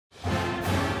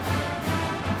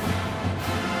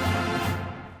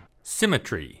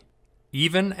Symmetry,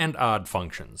 even and odd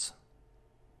functions.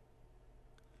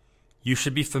 You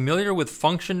should be familiar with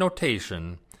function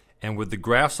notation and with the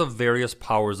graphs of various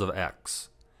powers of x.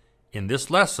 In this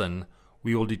lesson,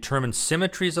 we will determine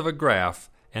symmetries of a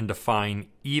graph and define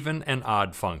even and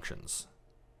odd functions.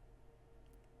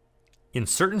 In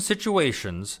certain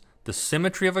situations, the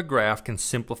symmetry of a graph can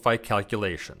simplify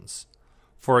calculations.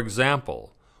 For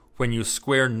example, when you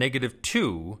square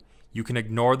 -2, you can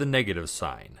ignore the negative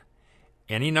sign.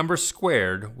 Any number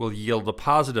squared will yield a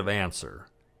positive answer,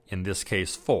 in this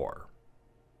case 4.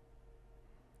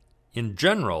 In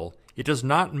general, it does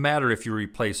not matter if you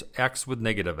replace x with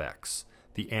 -x.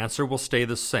 The answer will stay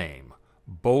the same.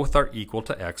 Both are equal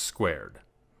to x squared.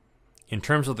 In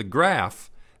terms of the graph,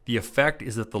 the effect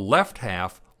is that the left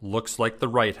half looks like the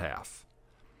right half.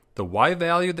 The y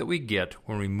value that we get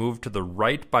when we move to the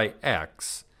right by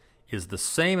x is the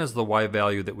same as the y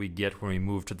value that we get when we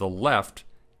move to the left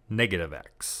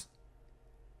 -x.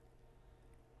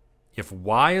 If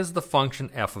y is the function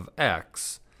f of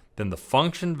x, then the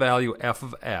function value f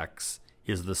of x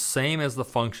is the same as the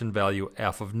function value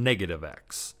f of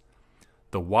 -x.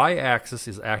 The y-axis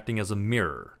is acting as a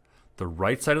mirror. The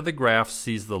right side of the graph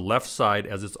sees the left side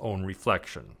as its own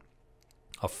reflection.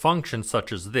 A function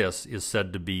such as this is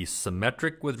said to be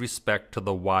symmetric with respect to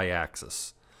the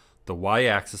y-axis. The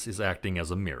y-axis is acting as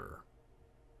a mirror.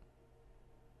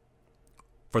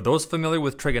 For those familiar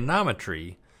with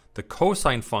trigonometry, the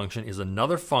cosine function is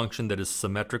another function that is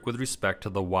symmetric with respect to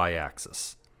the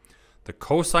y-axis. The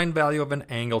cosine value of an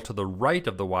angle to the right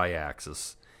of the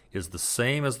y-axis is the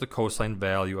same as the cosine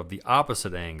value of the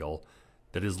opposite angle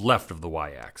that is left of the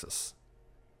y-axis.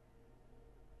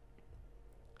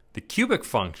 The cubic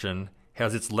function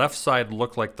has its left side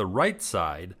look like the right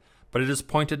side, but it is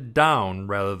pointed down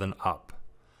rather than up.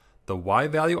 The y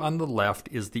value on the left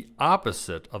is the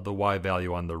opposite of the y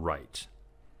value on the right.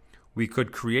 We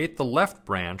could create the left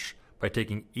branch by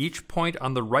taking each point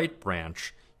on the right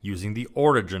branch using the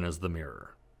origin as the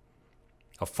mirror.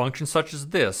 A function such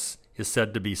as this is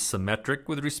said to be symmetric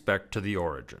with respect to the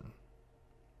origin.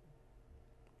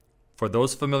 For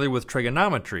those familiar with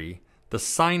trigonometry, the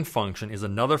sine function is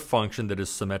another function that is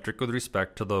symmetric with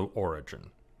respect to the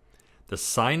origin. The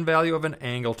sine value of an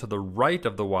angle to the right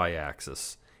of the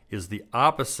y-axis is the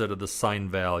opposite of the sine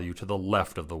value to the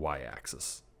left of the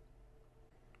y-axis.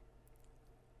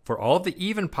 For all of the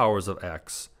even powers of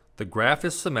x, the graph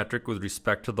is symmetric with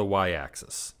respect to the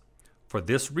y-axis. For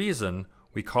this reason,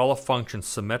 we call a function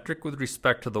symmetric with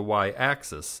respect to the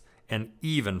y-axis an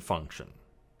even function.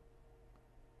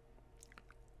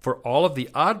 For all of the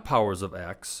odd powers of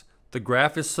x, the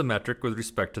graph is symmetric with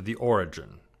respect to the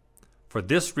origin. For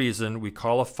this reason, we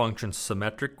call a function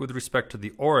symmetric with respect to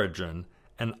the origin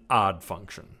an odd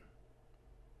function.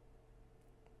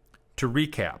 To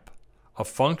recap, a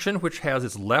function which has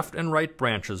its left and right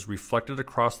branches reflected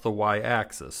across the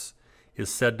y-axis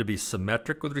is said to be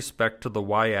symmetric with respect to the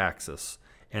y-axis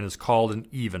and is called an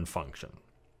even function.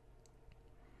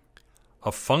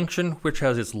 A function which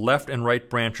has its left and right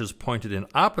branches pointed in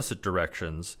opposite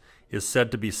directions is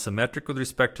said to be symmetric with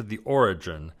respect to the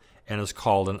origin and is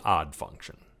called an odd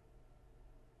function.